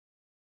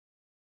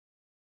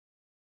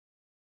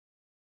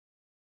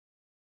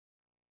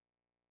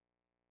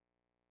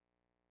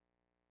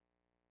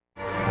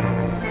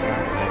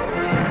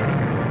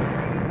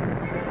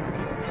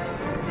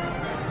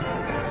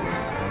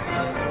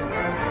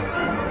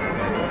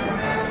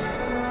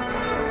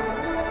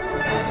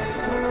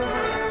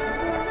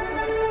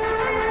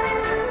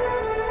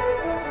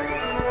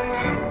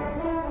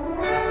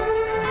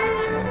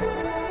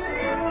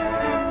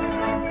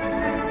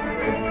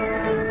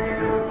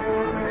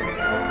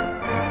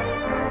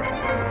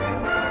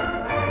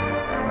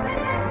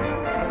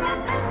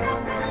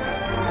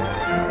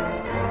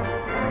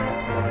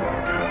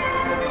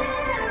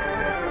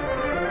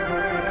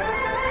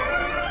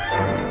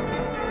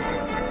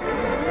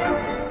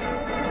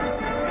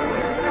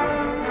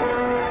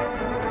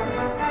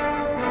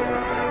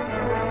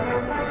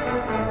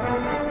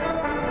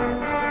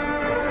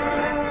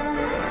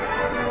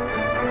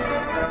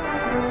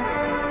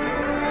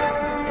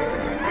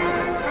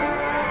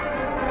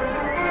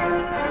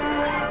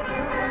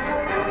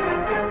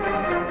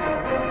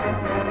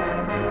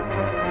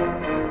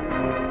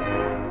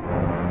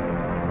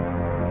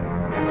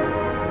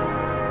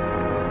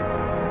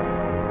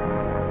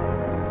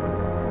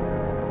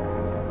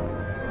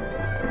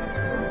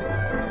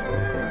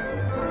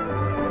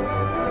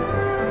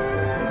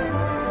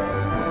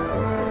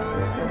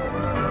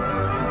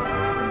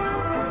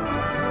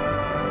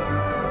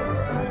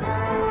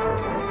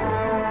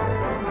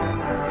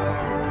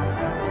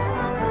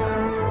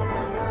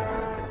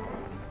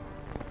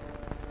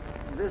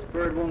This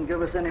bird won't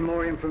give us any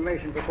more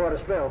information for quite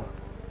a spell.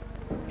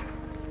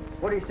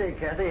 What do you say,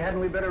 Cathy? Hadn't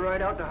we better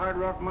ride out to Hard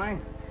Rock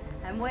Mine?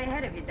 I'm way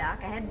ahead of you, Doc.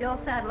 I had Bill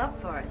saddle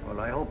up for it. Well,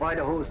 I hope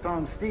Idaho's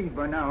found Steve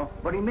by now,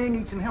 but he may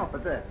need some help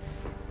at that.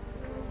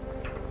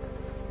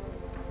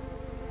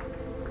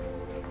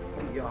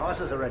 Your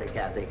horses are ready,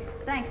 Cathy.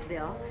 Thanks,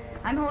 Bill.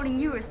 I'm holding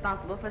you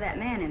responsible for that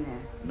man in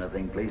there.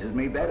 Nothing pleases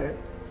me better.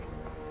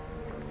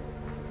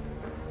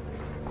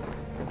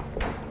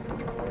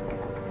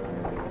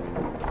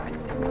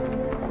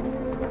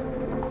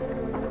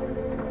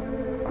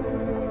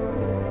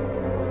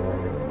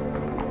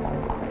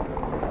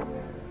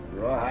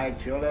 Rawhide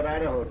sure let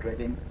Idaho trick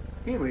him.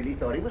 He really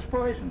thought he was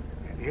poisoned.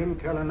 And him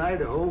telling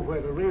Idaho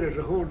where the raiders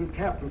are holding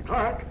Captain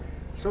Clark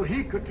so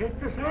he could take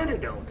this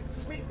antidote.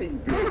 Sleeping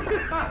Beauty.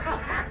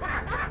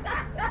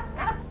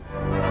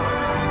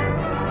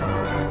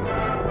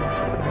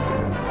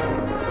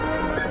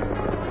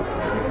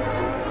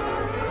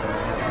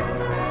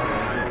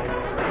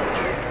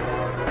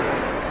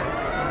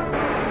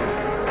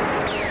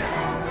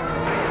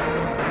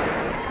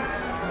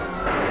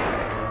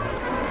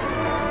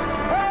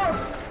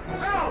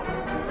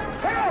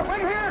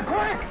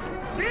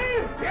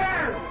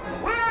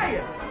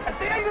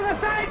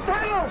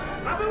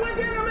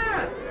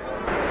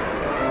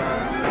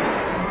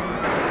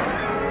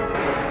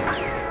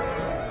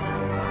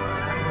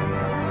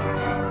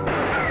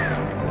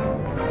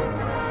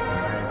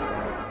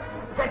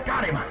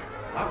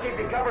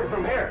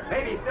 From here.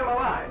 Maybe he's still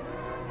alive.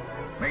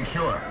 Make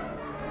sure.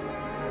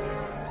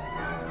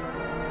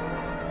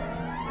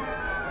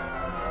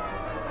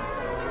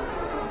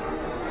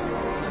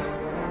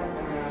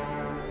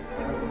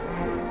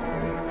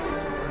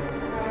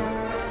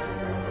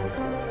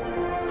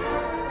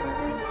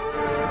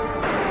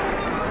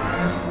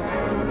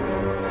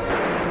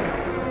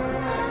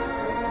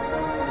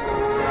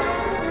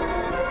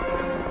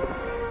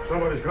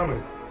 Somebody's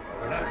coming.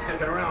 We're not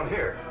sticking around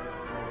here.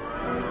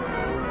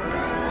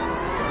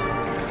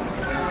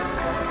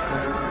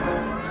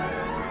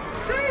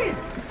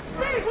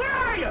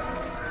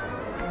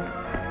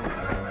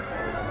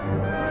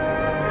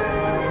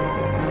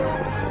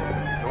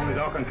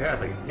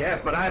 Cathy.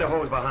 Yes, but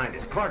Idaho's behind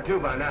us. Clark, too,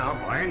 by now.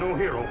 I ain't no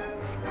hero.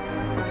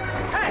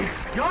 Hey,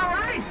 you all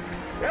right?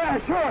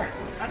 Yeah, sure.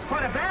 That's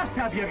quite a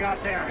bathtub you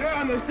got there.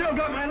 Yeah, and they still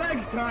got my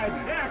legs tied.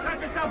 Yeah, cut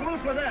yourself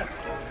loose with this.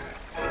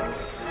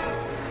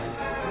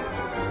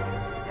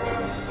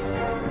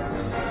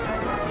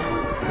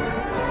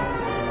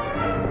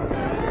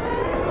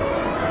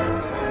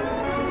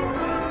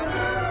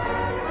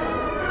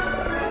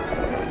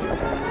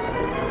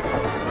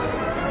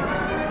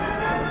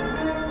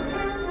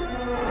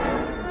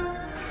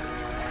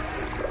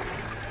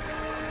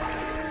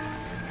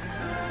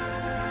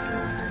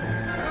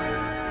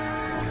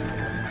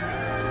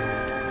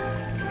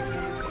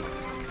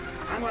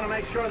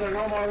 Make sure there are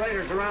no more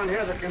raiders around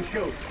here that can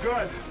shoot.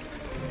 Good.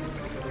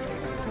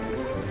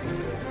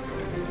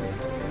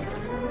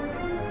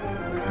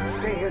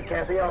 Stay here,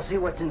 Cathy. I'll see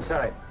what's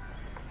inside.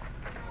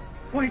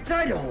 Why, it's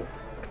Idaho.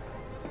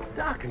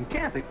 Doc and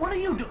Cathy, what are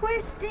you doing?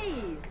 Where's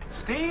Steve?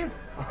 Steve?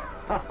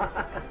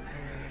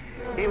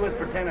 He was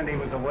pretending he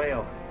was a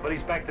whale, but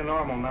he's back to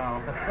normal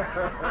now.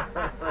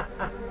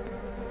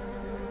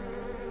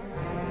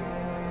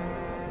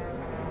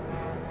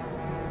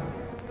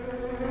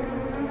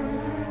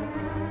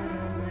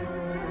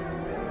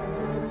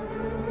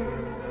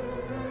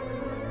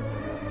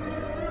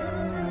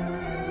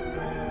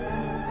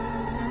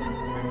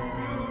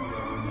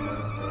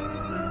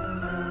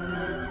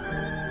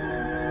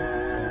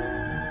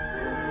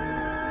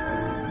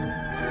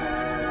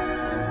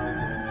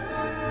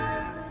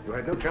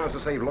 No chance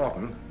to save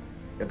Lawton,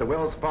 yet the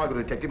Wells Fargo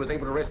detective was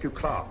able to rescue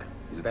Clark.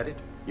 Is that it?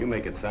 You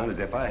make it sound as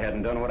if I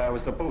hadn't done what I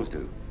was supposed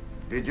to.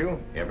 Did you?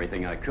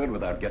 Everything I could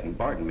without getting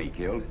Bart and me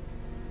killed.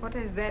 What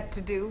has that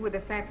to do with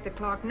the fact that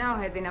Clark now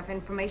has enough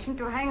information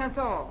to hang us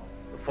all?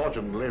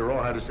 Fortunately,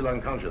 Rawhide is still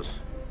unconscious.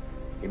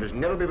 He must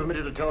never be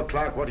permitted to tell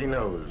Clark what he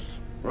knows.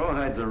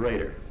 Rawhide's a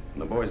raider,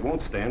 and the boys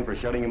won't stand for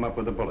shutting him up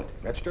with a bullet.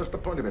 That's just the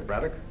point of it,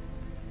 Braddock.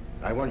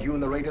 I want you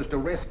and the raiders to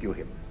rescue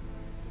him.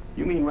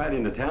 You mean right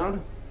into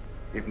town?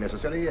 If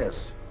necessary, yes.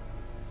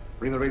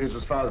 Bring the raiders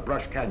as far as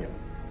Brush Canyon.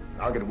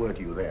 I'll get word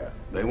to you there.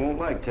 They won't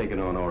like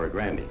taking on Oro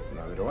Grande.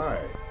 Neither do I.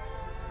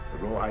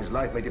 The Rawhide's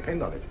life may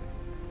depend on it.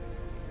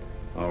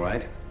 All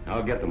right.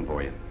 I'll get them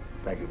for you.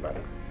 Thank you,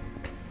 Braddock.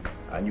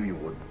 I knew you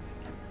would.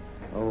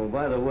 Oh,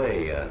 by the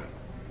way,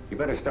 you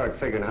better start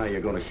figuring how you're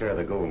going to share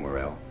the gold,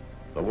 Morel.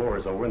 The war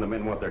is over and the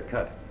men want their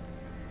cut.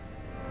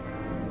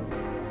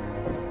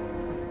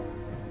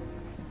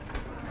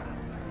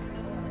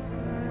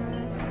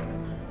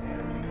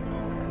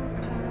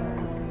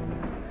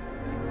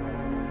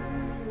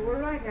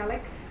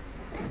 Alex,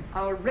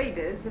 our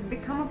raiders have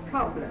become a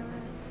problem.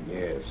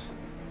 Yes.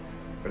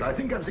 But I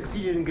think I've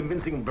succeeded in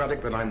convincing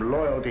Braddock that I'm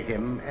loyal to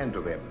him and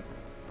to them.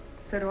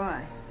 So do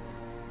I.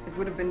 It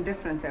would have been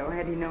different, though,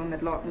 had he known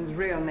that Lawton's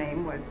real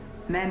name was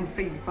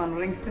Manfred von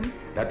Richten.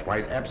 That's why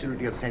it's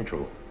absolutely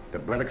essential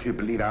that Braddock should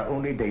believe our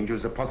only danger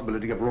is the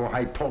possibility of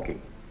Rawhide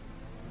talking.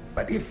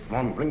 But if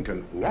von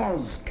Brington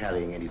was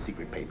carrying any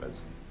secret papers,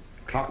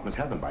 Clark must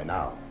have them by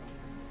now.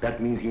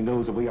 That means he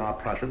knows that we are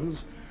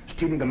Prussians,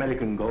 stealing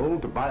American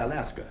gold to buy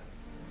Alaska.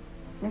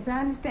 Yes, I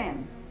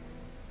understand.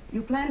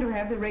 You plan to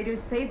have the raiders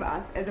save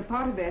us as a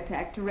part of their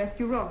attack to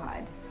rescue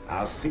Rawhide.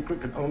 Our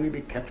secret can only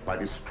be kept by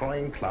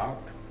destroying Clark,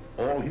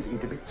 all his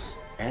intimates,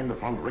 and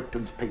von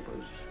Richten's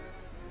papers.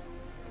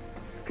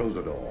 Close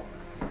the door.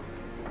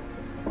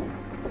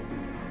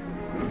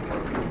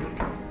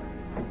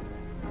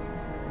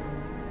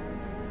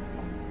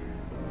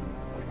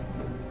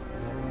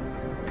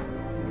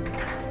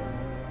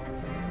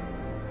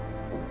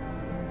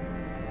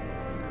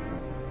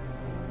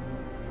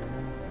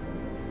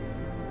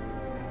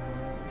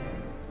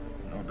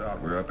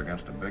 We're up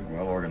against a big,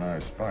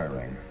 well-organized spy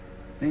ring.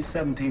 These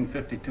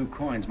 1752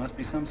 coins must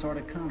be some sort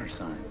of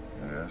countersign.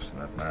 Yes,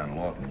 and that man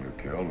Lawton you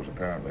killed was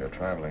apparently a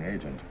traveling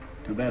agent.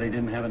 Too bad he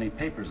didn't have any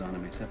papers on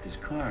him except his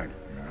card.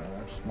 Yeah,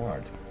 that's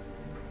smart.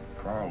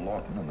 Carl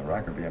Lawton and the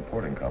Rackerby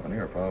Importing Company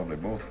are probably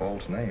both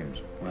false names.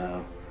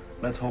 Well,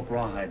 let's hope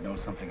Rawhide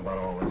knows something about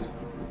all this.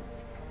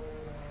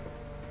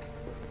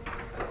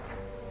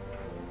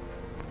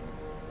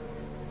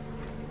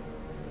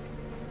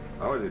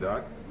 How is he,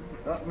 Doc?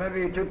 Thought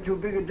maybe he took too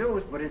big a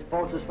dose, but his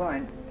pulse is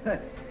fine.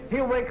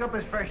 He'll wake up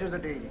as fresh as a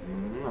daisy.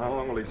 How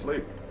long will he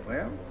sleep?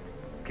 Well,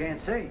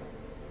 can't say.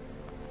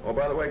 Oh,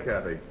 by the way,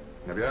 Cathy,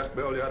 have you asked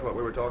Bill yet what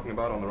we were talking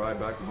about on the ride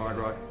back from Hard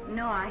Rock?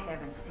 No, I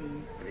haven't,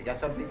 Steve. Have you got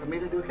something for me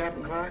to do,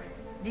 Captain Clark?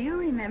 Do you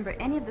remember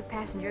any of the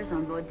passengers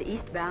on board the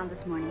eastbound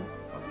this morning?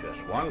 Well,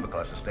 just one,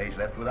 because the stage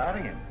left without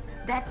him.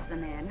 That's the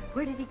man.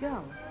 Where did he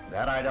go?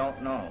 That I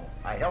don't know.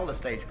 I held the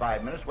stage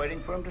 5 minutes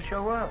waiting for him to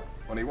show up.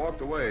 When he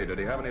walked away, did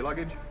he have any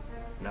luggage?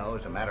 No,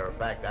 as a matter of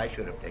fact, I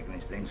should have taken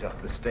his things off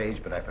the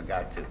stage, but I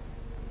forgot to.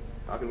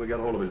 How can we get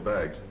hold of his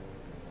bags?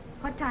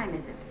 What time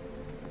is it?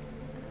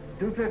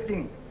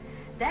 2:15.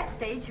 That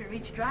stage should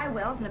reach Dry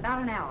Wells in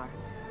about an hour.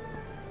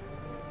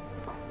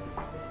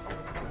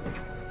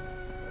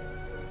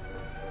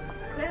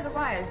 Clear the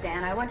wires,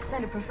 Dan. I want to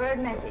send a preferred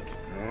message.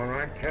 All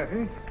right,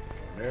 Cathy.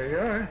 There you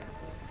are.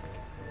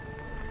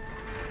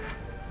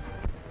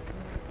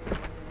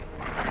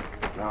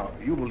 Now,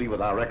 you will leave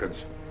with our records.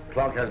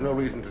 Clark has no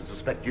reason to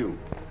suspect you.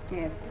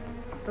 Yes.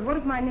 But what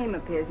if my name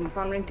appears in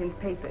von Rington's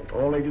papers?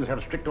 All agents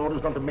have strict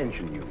orders not to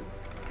mention you.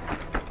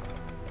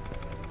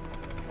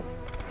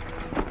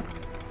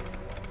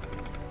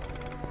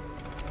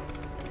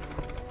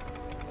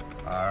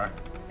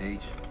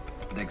 R.H.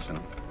 Dixon,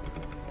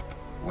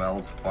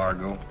 Wells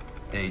Fargo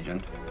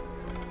agent,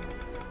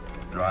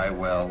 Dry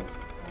Wells,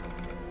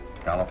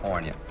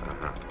 California.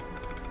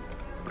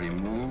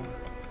 Remove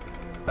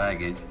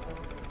baggage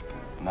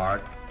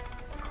marked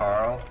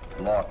Carl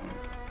Lawton,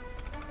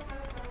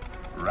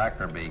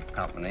 Rackerby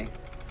Company,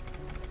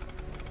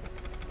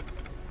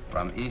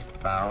 from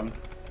eastbound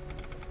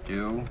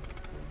due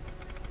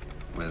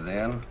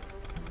within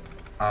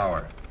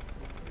hour.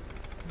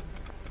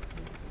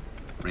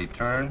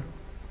 Return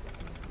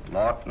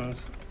Lawton's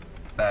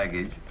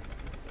baggage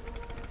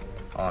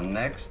on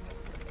next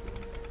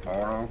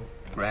Oro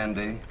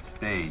Grande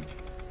stage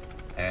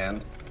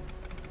and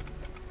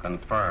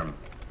confirm.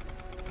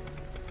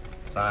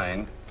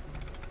 Signed,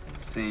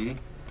 C.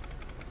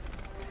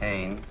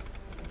 Haines,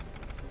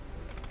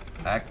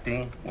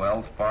 acting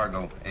Wells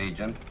Fargo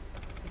agent,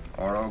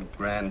 Oro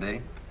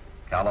Grande,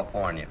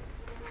 California.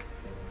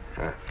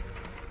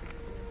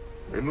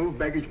 Remove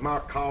baggage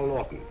marked Carl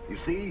Lawton. You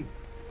see,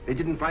 they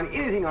didn't find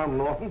anything on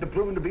Lawton to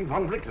prove him to be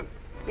von Richten.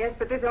 Yes,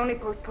 but this only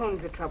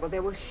postpones the trouble.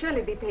 There will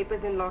surely be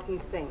papers in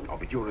Lawton's things. Oh,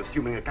 but you're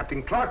assuming that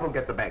Captain Clark will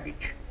get the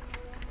baggage.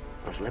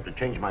 I shall have to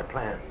change my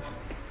plans.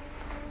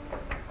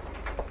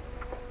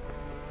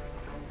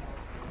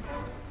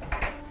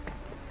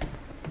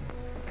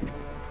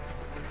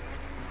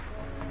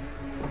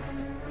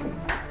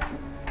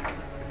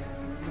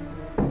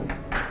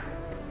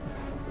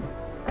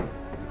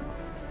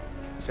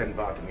 Send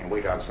Barton and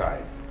wait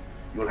outside.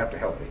 You'll have to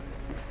help me.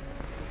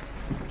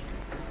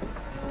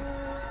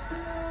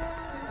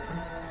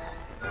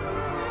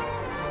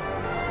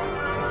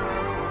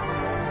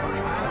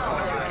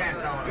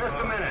 Just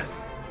a minute.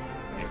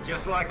 It's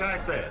just like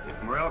I said.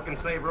 If Morel can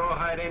save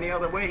Rawhide any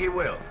other way, he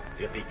will.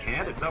 If he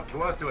can't, it's up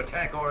to us to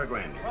attack Oro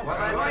Grande.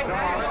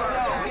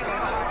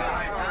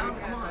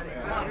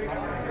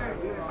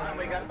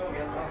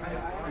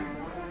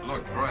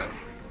 Look, Fred.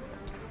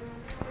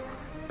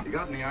 You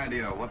got any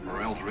idea what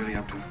Morel's really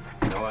up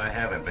to? No, I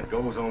haven't, but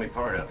go's only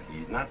part of it.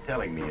 He's not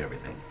telling me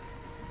everything.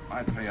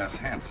 Might pay us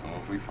handsome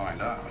if we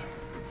find out.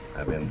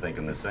 I've been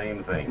thinking the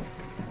same thing.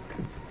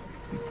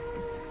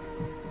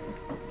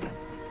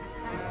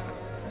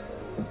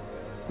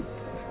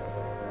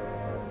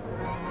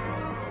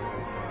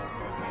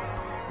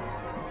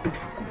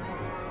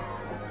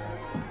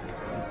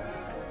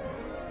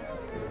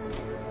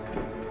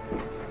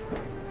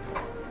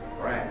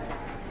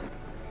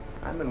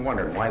 I've been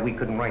wondering why we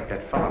couldn't write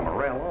that fellow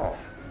Morel off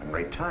and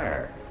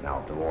retire now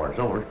that the war's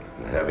over.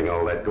 Having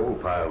all that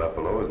gold piled up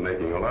below is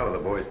making a lot of the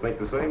boys think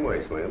the same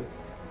way, Slim.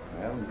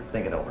 Well,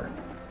 think it over.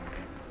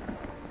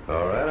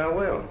 All right, I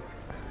will.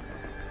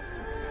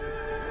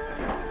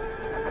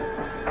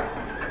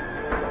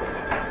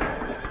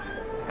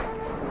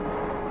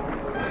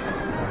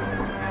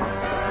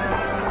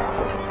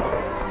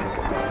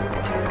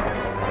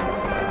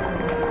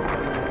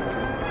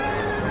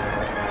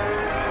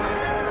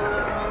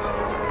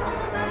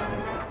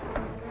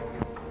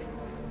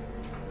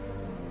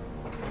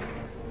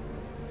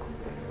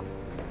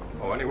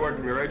 word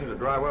from your agent at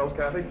Dry Wells,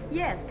 Cathy?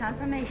 Yes,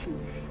 confirmation.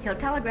 He'll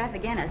telegraph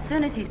again as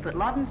soon as he's put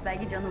Lawton's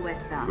baggage on the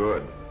westbound.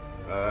 Good.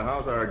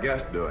 How's our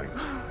guest doing?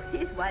 Oh,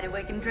 he's wide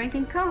awake and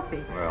drinking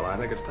coffee. Well, I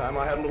think it's time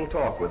I had a little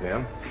talk with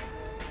him.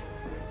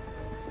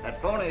 That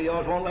pony of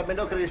yours won't let me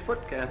look at his foot,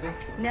 Cathy.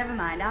 Never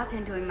mind. I'll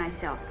tend to him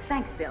myself.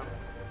 Thanks, Bill.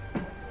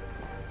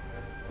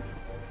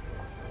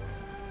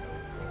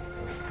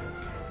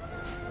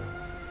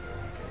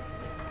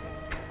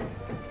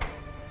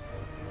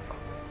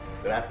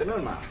 Good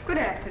afternoon, Mom. Good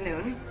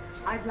afternoon.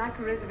 I'd like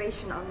a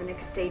reservation on the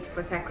next stage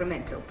for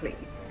Sacramento, please.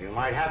 You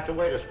might have to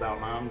wait a spell,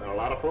 Mom. There are a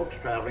lot of folks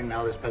traveling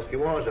now this pesky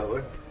war's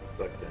over.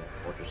 But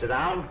won't you sit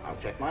down? I'll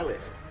check my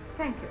list.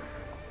 Thank you.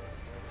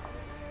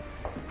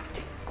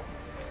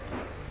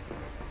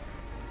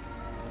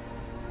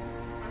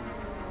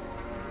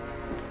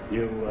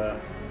 You,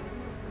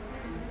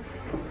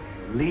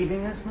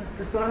 leaving us, Miss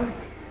Dessard?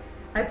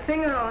 A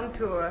singer on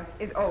tour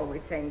is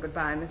always saying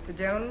goodbye, Mr.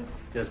 Jones.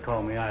 Just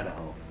call me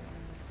Idaho.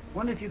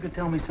 Wonder if you could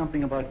tell me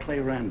something about Clay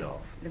Randolph.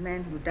 The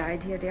man who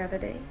died here the other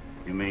day?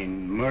 You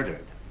mean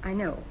murdered? I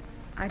know.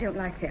 I don't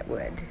like that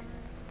word.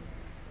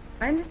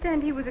 I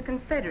understand he was a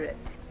Confederate.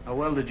 How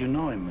well did you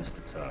know him, Miss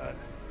Dessard?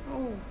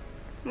 Oh,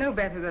 no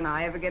better than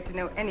I ever get to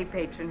know any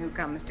patron who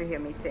comes to hear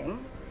me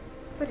sing.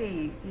 But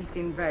he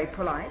seemed very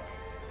polite.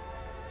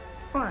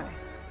 Why?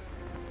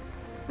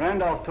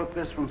 Randolph took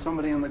this from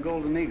somebody in the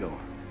Golden Eagle,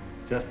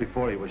 just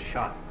before he was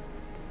shot.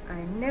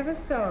 I never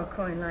saw a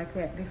coin like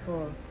that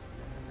before.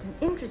 It's an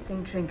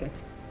interesting trinket.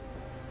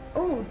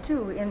 Oh,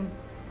 too, in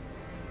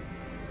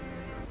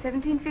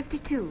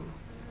 1752.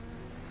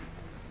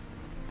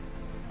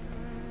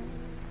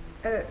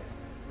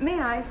 May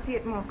I see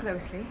it more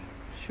closely?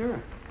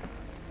 Sure.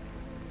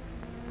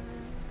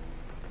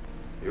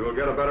 You will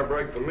get a better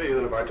break from me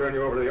than if I turn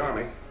you over to the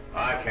Army.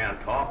 I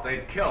can't talk.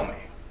 They'd kill me.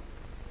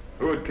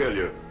 Who would kill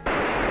you?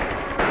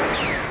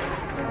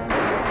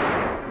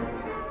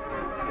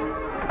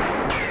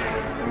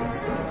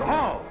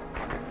 Oh!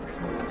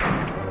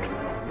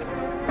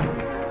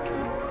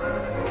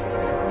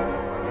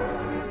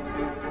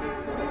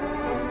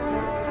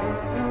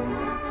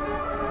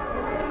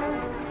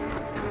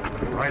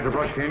 Ride the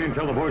brush canyon and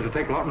tell the boys to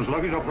take Lawton's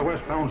luggage off the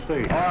westbound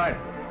stage. All right.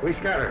 We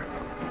scatter.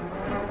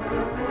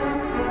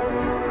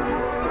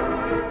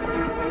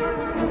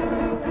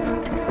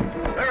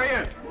 There he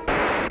is.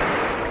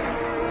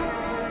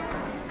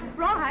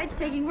 Rawhide's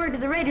taking word to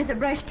the raiders at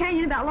Brush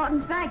Canyon about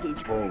Lawton's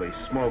baggage. Holy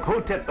smoke.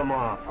 Who tipped them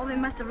off? Oh, they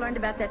must have learned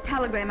about that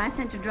telegram I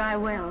sent to Dry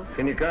Wells.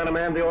 Can you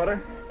countermand the order?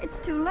 It's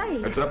too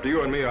late. It's up to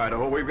you and me,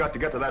 Idaho. We've got to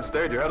get to that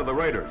stage ahead of the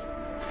raiders.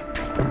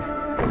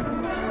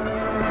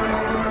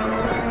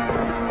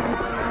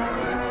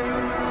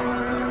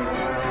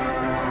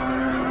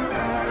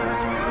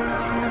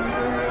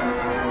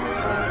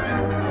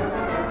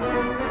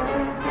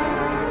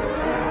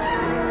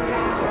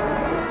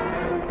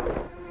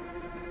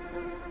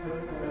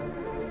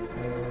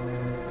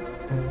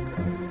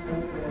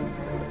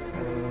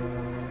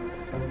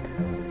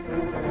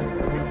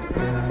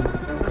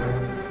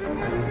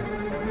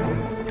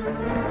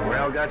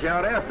 Got you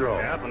out after all.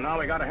 Yeah, but now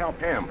we gotta help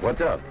him.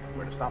 What's up?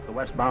 We're to stop the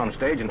westbound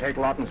stage and take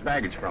Lawton's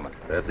baggage from it.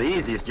 That's the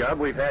easiest job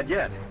we've had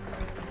yet.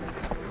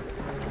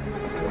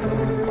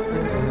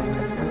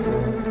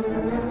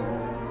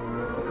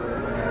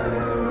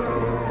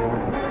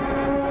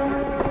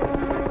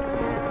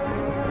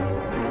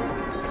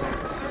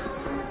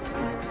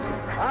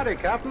 Howdy,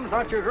 Captain.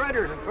 Thought you was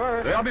raiders at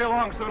first. They'll be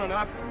along soon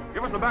enough.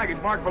 Give us the baggage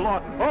marked for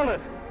Lawton. Hold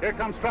it. Here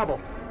comes trouble.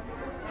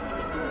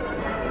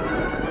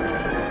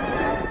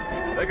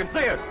 They can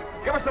see us.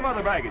 Give us some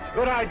other baggage.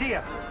 Good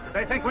idea. If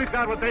they think we've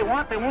got what they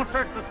want, they won't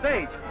search the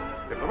stage.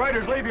 If the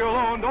raiders leave you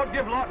alone, don't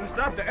give Lawton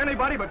stuff to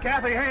anybody but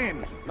Cathy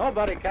Haines.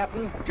 Nobody,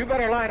 Captain. But you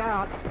better light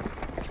out.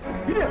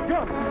 Here,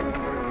 jump.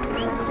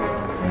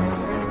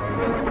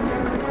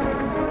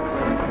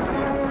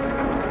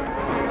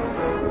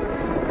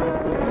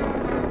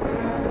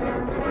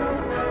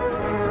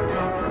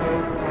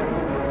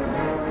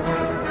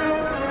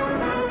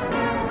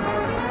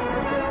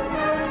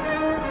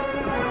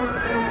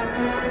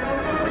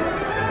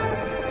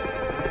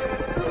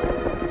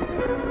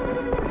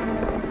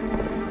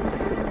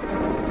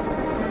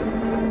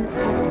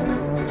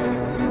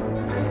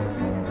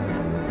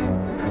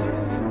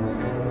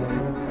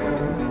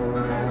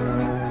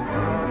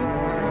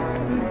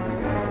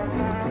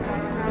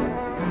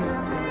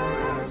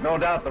 No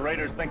doubt the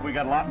raiders think we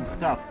got Lawton's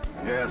stuff.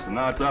 Yes, and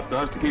now it's up to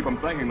us to keep them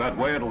thinking that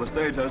way until the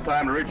stage has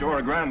time to reach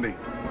Oro Grande.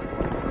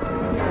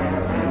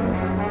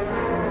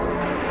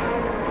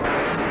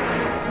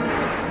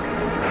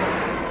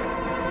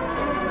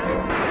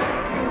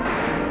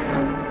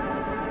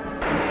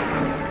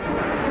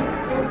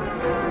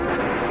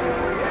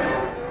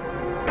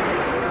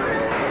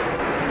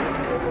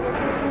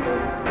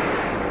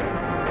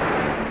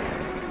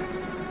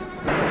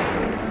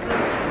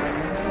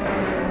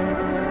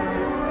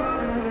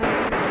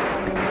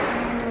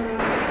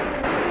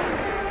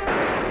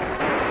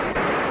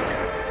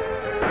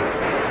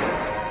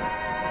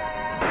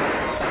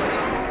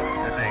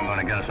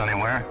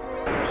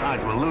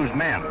 odds we'll lose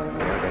men.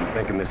 I've been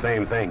thinking the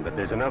same thing, but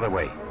there's another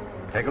way.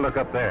 Take a look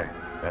up there.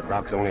 That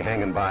rock's only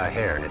hanging by a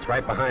hair, and it's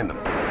right behind them.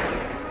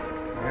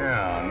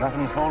 Yeah,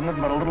 nothing's holding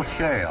it but a little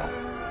shale.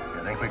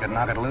 You think we could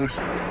knock it loose?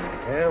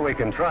 Yeah, we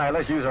can try.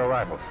 Let's use our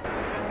rifles.